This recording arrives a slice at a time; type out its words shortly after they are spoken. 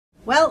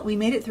Well, we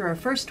made it through our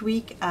first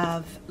week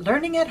of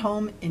learning at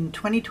home in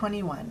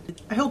 2021.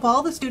 I hope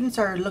all the students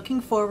are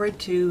looking forward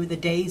to the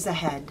days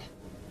ahead.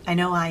 I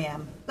know I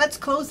am. Let's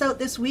close out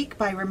this week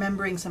by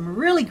remembering some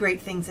really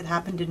great things that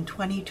happened in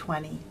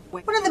 2020.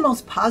 One of the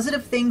most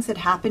positive things that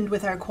happened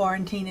with our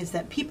quarantine is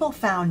that people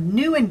found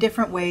new and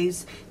different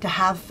ways to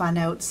have fun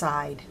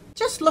outside.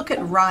 Just look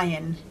at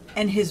Ryan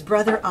and his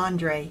brother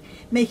Andre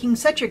making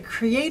such a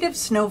creative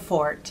snow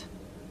fort.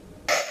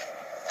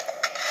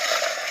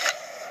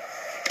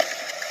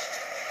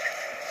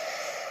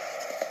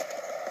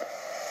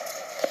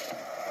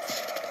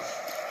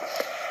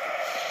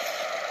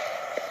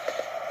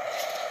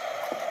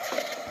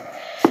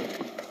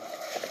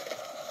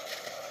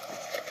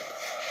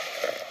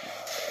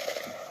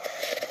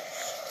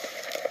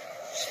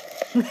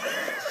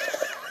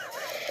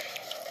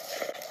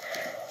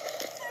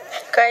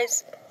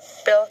 Guys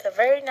built a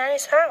very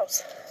nice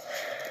house.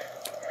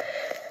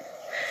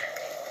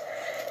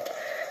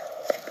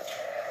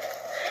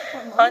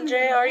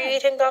 Andre, are you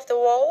eating off the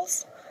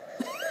walls?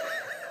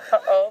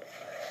 Uh-oh.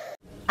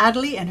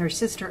 Adley and her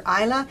sister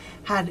Isla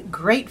had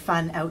great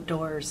fun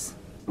outdoors.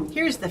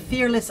 Here's the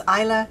fearless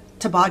Isla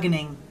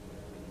tobogganing.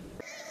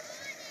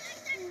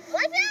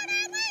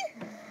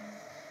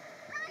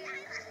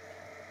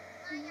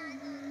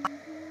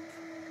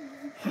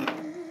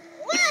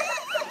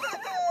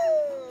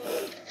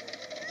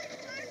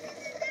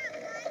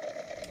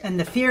 And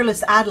the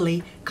fearless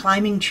Adley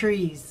climbing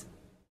trees.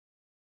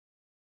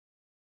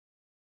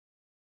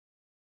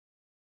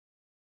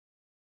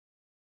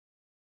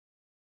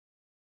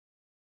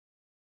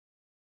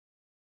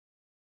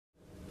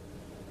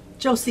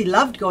 Josie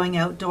loved going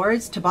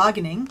outdoors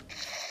tobogganing.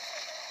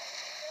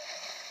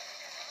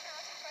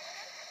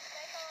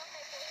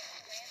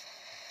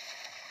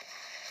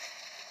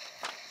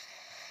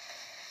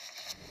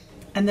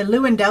 And the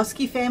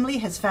Lewandowski family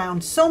has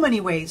found so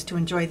many ways to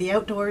enjoy the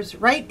outdoors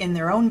right in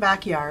their own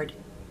backyard.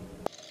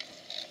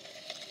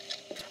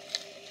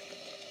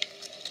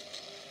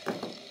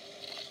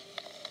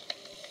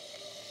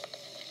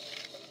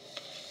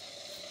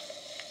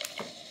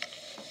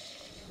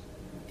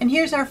 And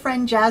here's our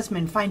friend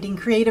Jasmine finding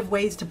creative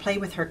ways to play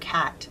with her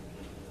cat.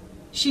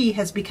 She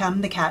has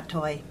become the cat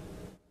toy.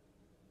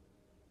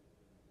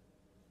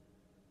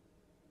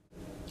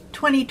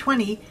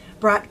 2020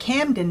 brought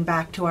Camden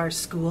back to our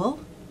school.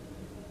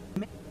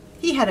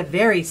 He had a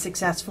very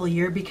successful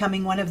year,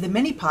 becoming one of the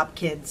Mini Pop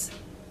kids.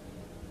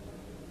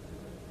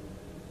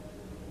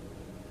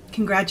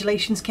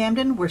 Congratulations,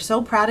 Camden. We're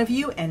so proud of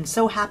you and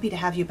so happy to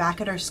have you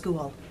back at our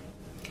school.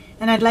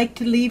 And I'd like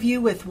to leave you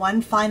with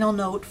one final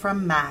note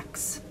from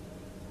Max.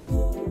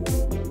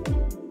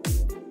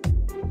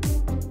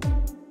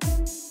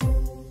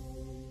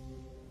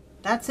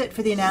 That's it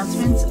for the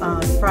announcements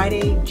on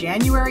Friday,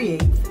 January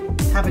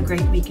 8th. Have a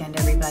great weekend,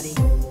 everybody.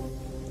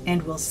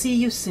 And we'll see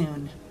you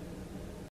soon.